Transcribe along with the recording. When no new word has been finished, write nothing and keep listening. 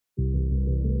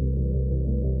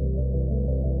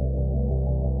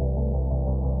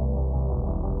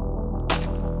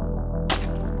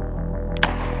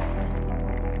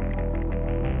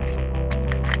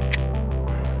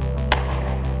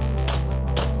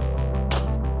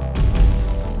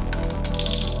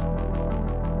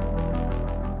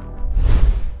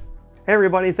Hey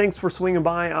everybody, thanks for swinging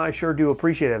by. I sure do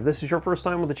appreciate it. If this is your first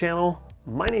time with the channel,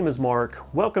 my name is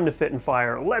Mark. Welcome to Fit and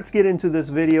Fire. Let's get into this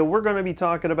video. We're going to be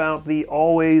talking about the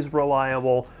always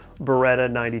reliable Beretta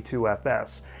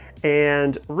 92FS.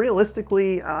 And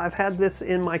realistically, I've had this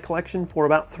in my collection for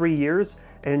about 3 years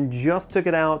and just took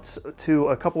it out to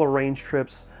a couple of range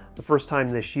trips the first time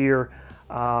this year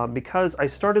because I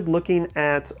started looking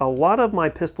at a lot of my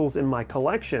pistols in my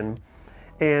collection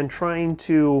and trying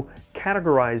to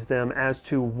categorize them as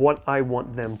to what I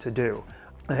want them to do.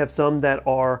 I have some that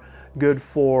are good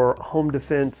for home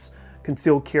defense,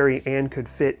 concealed carry, and could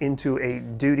fit into a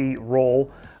duty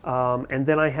role. And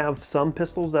then I have some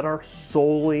pistols that are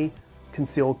solely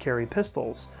concealed carry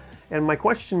pistols. And my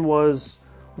question was,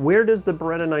 where does the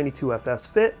Beretta 92FS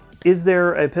fit? Is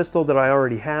there a pistol that I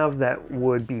already have that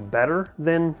would be better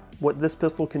than what this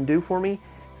pistol can do for me?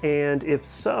 And if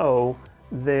so,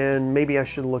 then maybe I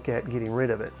should look at getting rid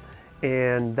of it.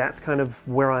 And that's kind of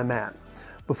where I'm at.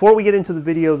 Before we get into the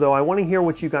video though, I want to hear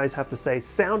what you guys have to say.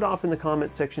 Sound off in the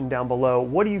comment section down below.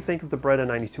 What do you think of the Beretta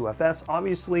 92FS?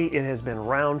 Obviously, it has been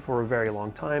around for a very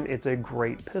long time. It's a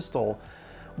great pistol.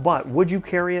 But would you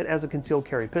carry it as a concealed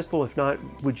carry pistol? If not,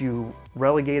 would you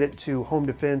relegate it to home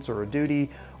defense or a duty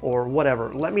or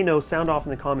whatever? Let me know, sound off in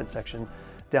the comment section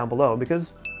down below,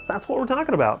 because that's what we're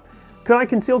talking about. Could I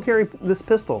conceal carry this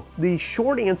pistol? The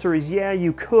short answer is yeah,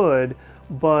 you could,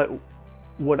 but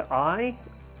would I?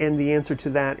 And the answer to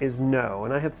that is no.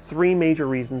 And I have 3 major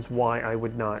reasons why I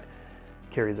would not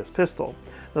carry this pistol.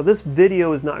 Now, this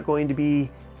video is not going to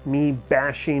be me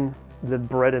bashing the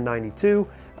Beretta 92.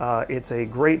 It's a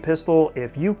great pistol.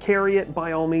 If you carry it,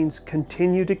 by all means,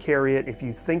 continue to carry it. If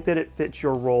you think that it fits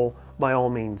your role, by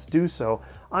all means, do so.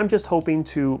 I'm just hoping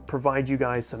to provide you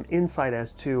guys some insight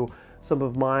as to some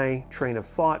of my train of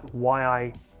thought, why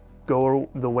I go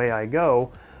the way I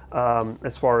go,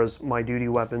 as far as my duty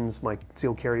weapons, my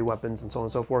concealed carry weapons, and so on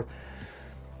and so forth.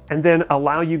 And then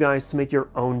allow you guys to make your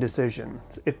own decision.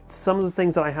 If some of the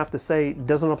things that I have to say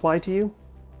doesn't apply to you,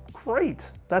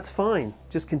 great, that's fine.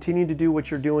 Just continue to do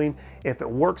what you're doing. If it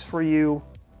works for you,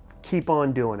 keep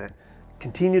on doing it.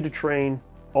 Continue to train,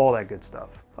 all that good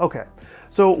stuff. Okay,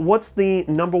 so what's the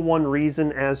 #1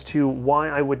 reason as to why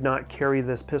I would not carry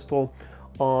this pistol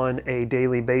on a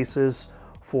daily basis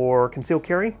for concealed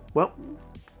carry? Well,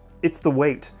 it's the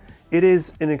weight. It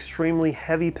is an extremely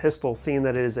heavy pistol, seeing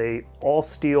that it is a all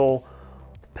steel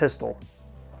pistol.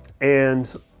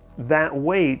 And that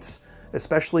weight,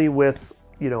 especially with,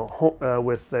 you know,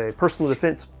 with a personal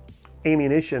defense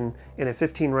ammunition in a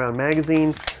 15-round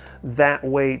magazine, that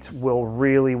weight will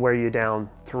really wear you down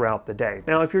throughout the day.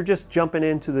 Now, if you're just jumping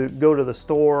in to go to the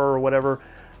store or whatever,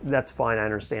 that's fine, I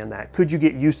understand that. Could you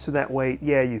get used to that weight?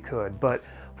 Yeah, you could. But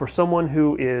for someone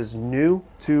who is new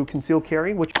to concealed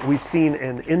carry, which we've seen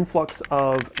an influx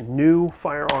of new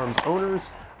firearms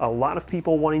owners, a lot of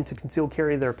people wanting to conceal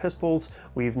carry their pistols.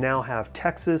 We've now have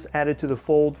Texas added to the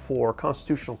fold for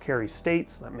constitutional carry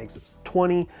states. That makes it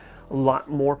 20. A lot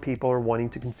more people are wanting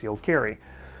to conceal carry.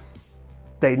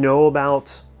 They know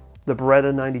about the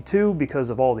Beretta 92 because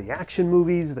of all the action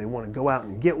movies. They want to go out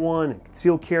and get one and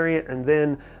conceal carry it, and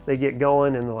then they get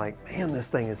going and they're like, man, this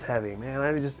thing is heavy,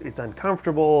 man, it's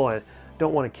uncomfortable, I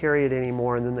don't want to carry it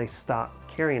anymore, and then they stop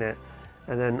carrying it,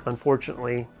 and then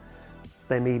unfortunately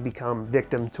they may become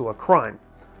victim to a crime.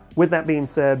 With that being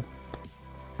said,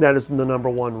 that is the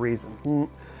 #1 reason.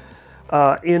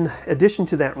 In addition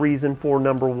to that reason for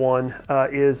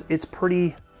 #1 is it's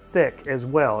pretty thick as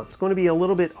well. It's going to be a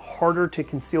little bit harder to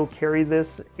conceal carry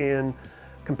this in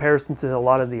comparison to a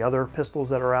lot of the other pistols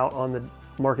that are out on the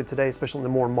market today, especially the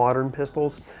more modern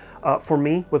pistols. For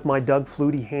me, with my Doug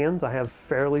Flutie hands, I have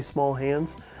fairly small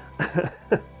hands.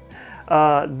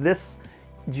 This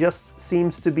just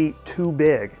seems to be too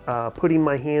big. Putting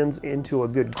my hands into a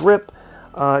good grip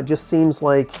just seems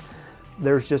like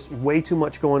there's just way too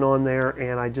much going on there,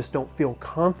 and I just don't feel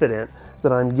confident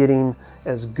that I'm getting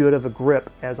as good of a grip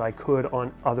as I could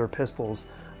on other pistols,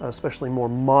 especially more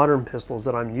modern pistols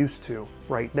that I'm used to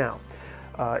right now.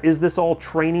 Is this all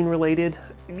training related?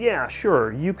 Yeah,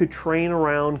 sure. You could train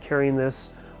around carrying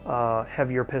this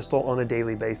heavier pistol on a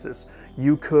daily basis.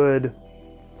 You could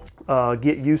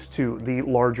get used to the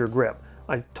larger grip.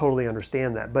 I totally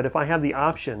understand that. But if I have the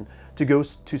option to go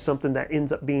to something that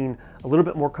ends up being a little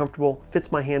bit more comfortable,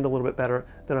 fits my hand a little bit better,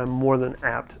 then I'm more than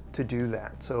apt to do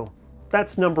that. So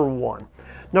that's #1.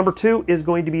 #2 is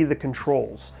going to be the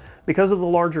controls. Because of the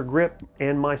larger grip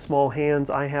and my small hands,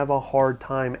 I have a hard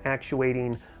time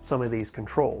actuating some of these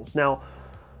controls. Now,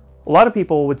 a lot of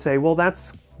people would say, well,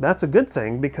 that's a good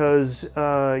thing, because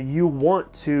you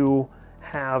want to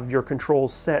have your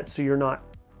controls set so you're not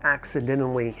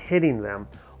accidentally hitting them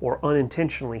or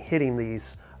unintentionally hitting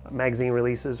these magazine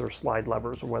releases or slide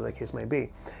levers or whatever the case may be.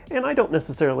 And I don't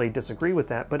necessarily disagree with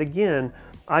that, but again,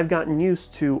 I've gotten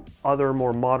used to other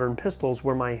more modern pistols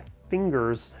where my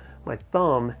fingers, my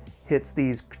thumb hits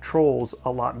these controls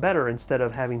a lot better instead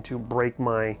of having to break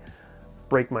my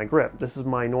grip. This is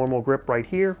my normal grip right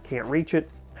here, can't reach it,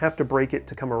 have to break it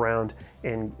to come around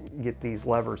and get these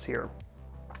levers here.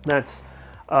 That's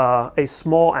a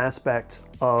small aspect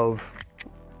of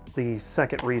the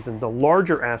second reason. The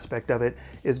larger aspect of it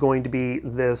is going to be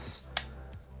this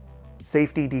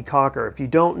safety decocker. If you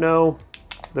don't know,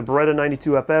 the Beretta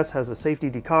 92FS has a safety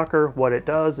decocker. What it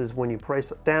does is when you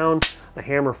press it down, the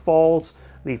hammer falls,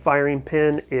 the firing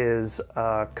pin is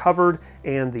covered,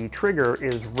 and the trigger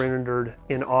is rendered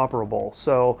inoperable.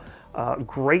 So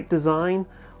great design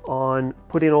on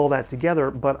putting all that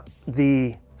together, but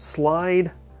the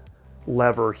slide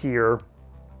lever here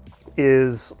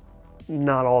is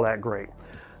not all that great.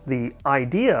 The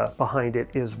idea behind it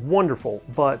is wonderful,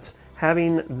 but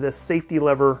having this safety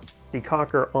lever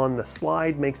decocker on the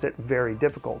slide makes it very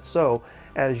difficult. So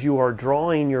as you are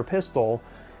drawing your pistol,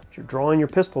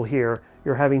 here,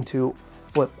 you're having to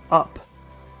flip up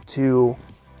to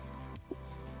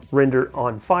render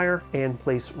on fire and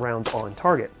place rounds on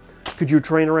target. Could you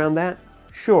train around that?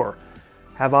 Sure.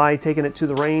 Have I taken it to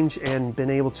the range and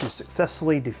been able to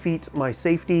successfully defeat my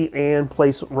safety and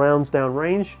place rounds down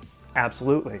range?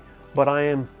 Absolutely. But I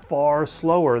am far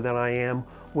slower than I am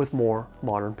with more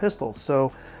modern pistols.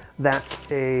 So that's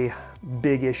a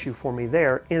big issue for me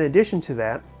there. In addition to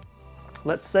that,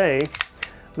 let's say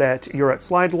that you're at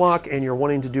slide lock and you're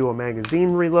wanting to do a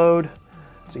magazine reload.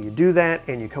 So you do that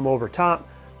and you come over top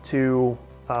to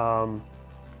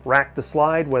rack the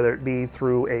slide, whether it be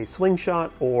through a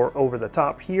slingshot or over the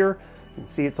top here. You can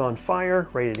see it's on fire,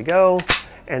 ready to go.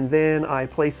 And then I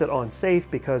place it on safe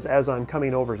because as I'm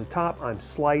coming over the top, I'm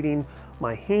sliding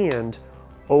my hand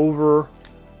over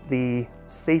the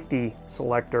safety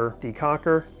selector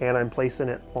decocker and I'm placing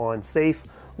it on safe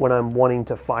when I'm wanting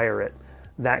to fire it.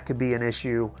 That could be an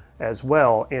issue as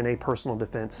well in a personal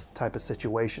defense type of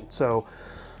situation. So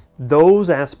those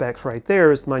aspects right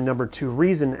there is my number 2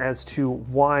 reason as to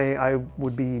why I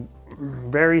would be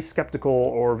very skeptical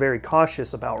or very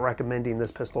cautious about recommending this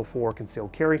pistol for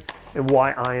concealed carry and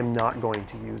why I am not going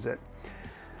to use it.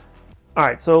 All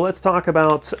right, so let's talk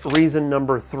about reason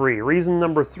number 3. Reason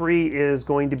number 3 is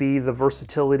going to be the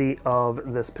versatility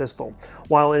of this pistol.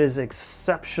 While it is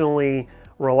exceptionally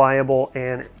reliable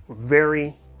and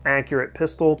very accurate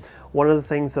pistol, one of the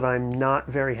things that I'm not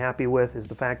very happy with is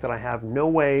the fact that I have no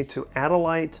way to add a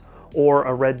light or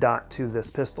a red dot to this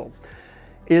pistol.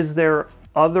 Is there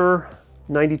other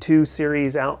 92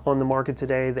 series out on the market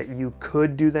today that you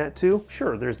could do that to?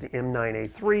 Sure, there's the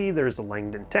M9A3, there's the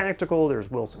Langdon Tactical, there's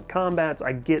Wilson Combats,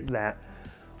 I get that.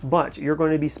 But you're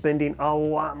going to be spending a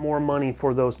lot more money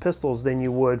for those pistols than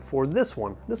you would for this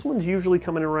one. This one's usually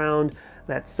coming around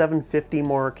that $750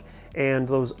 mark, and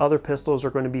those other pistols are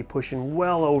going to be pushing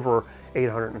well over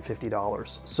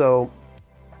 $850. So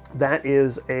that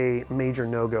is a major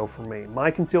no-go for me.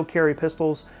 My concealed carry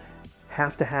pistols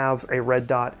have to have a red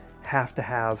dot, have to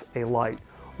have a light.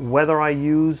 Whether I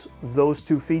use those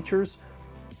 2 features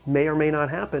may or may not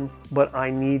happen, but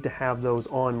I need to have those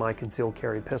on my concealed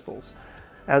carry pistols.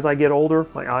 As I get older,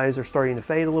 my eyes are starting to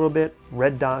fade a little bit.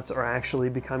 Red dots are actually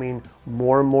becoming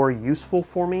more and more useful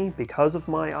for me because of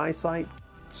my eyesight.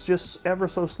 It's just ever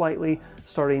so slightly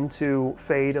starting to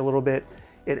fade a little bit.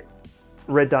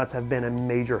 Red dots have been a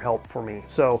major help for me.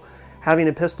 So having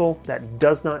a pistol that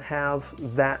does not have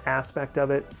that aspect of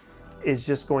it is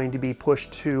just going to be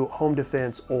pushed to home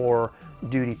defense or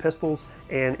duty pistols.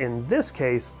 And in this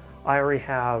case, I already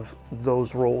have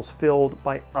those roles filled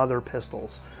by other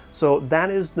pistols. So that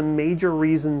is the major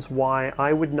reasons why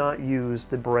I would not use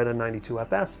the Beretta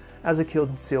 92FS as a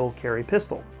concealed carry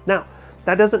pistol. Now,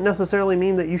 that doesn't necessarily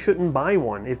mean that you shouldn't buy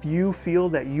one. If you feel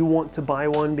that you want to buy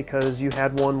one because you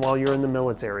had one while you're in the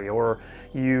military, or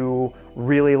you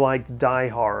really liked Die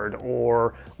Hard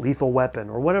or Lethal Weapon,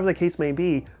 or whatever the case may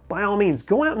be, by all means,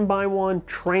 go out and buy one,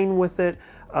 train with it,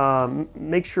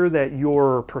 make sure that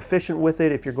you're proficient with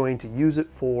it if you're going to use it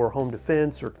for home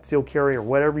defense or concealed carry or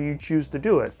whatever you choose to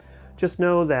do it. Just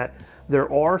know that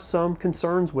there are some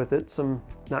concerns with it,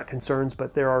 not concerns,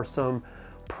 but there are some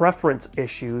preference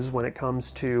issues when it comes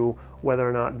to whether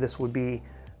or not this would be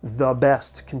the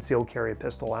best concealed carry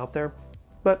pistol out there.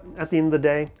 But at the end of the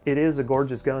day, it is a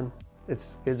gorgeous gun.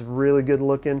 It's really good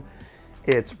looking,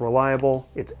 it's reliable,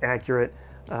 it's accurate.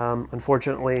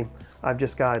 Unfortunately, I've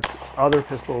just got other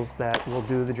pistols that will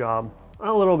do the job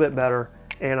a little bit better,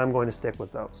 and I'm going to stick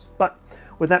with those. But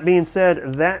with that being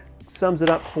said, that sums it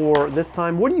up for this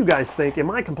time. What do you guys think?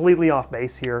 Am I completely off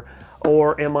base here,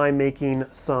 or am I making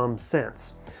some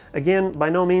sense? Again, by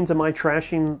no means am I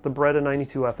trashing the Beretta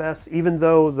 92FS, even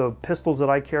though the pistols that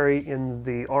I carry in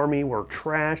the Army were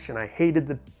trash and I hated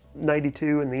the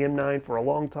 92 and the M9 for a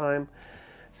long time.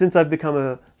 Since I've become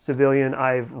a civilian,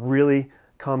 I've really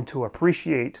come to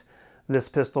appreciate this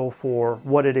pistol for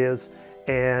what it is.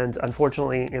 And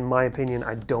unfortunately, in my opinion,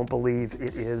 I don't believe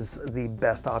it is the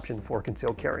best option for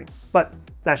concealed carry. But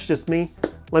that's just me.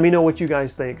 Let me know what you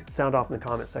guys think. Sound off in the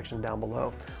comment section down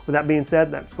below. With that being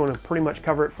said, that's going to pretty much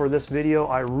cover it for this video.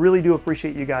 I really do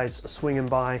appreciate you guys swinging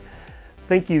by.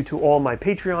 Thank you to all my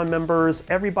Patreon members,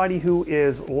 everybody who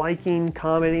is liking,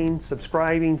 commenting,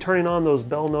 subscribing, turning on those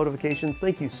bell notifications.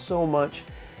 Thank you so much.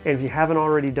 And if you haven't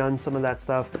already done some of that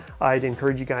stuff, I'd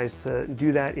encourage you guys to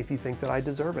do that if you think that I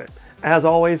deserve it. As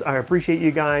always, I appreciate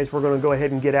you guys. We're going to go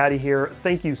ahead and get out of here.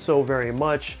 Thank you so very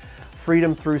much.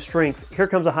 Freedom through strength. Here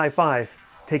comes a high five.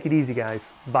 Take it easy,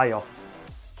 guys. Bye, y'all.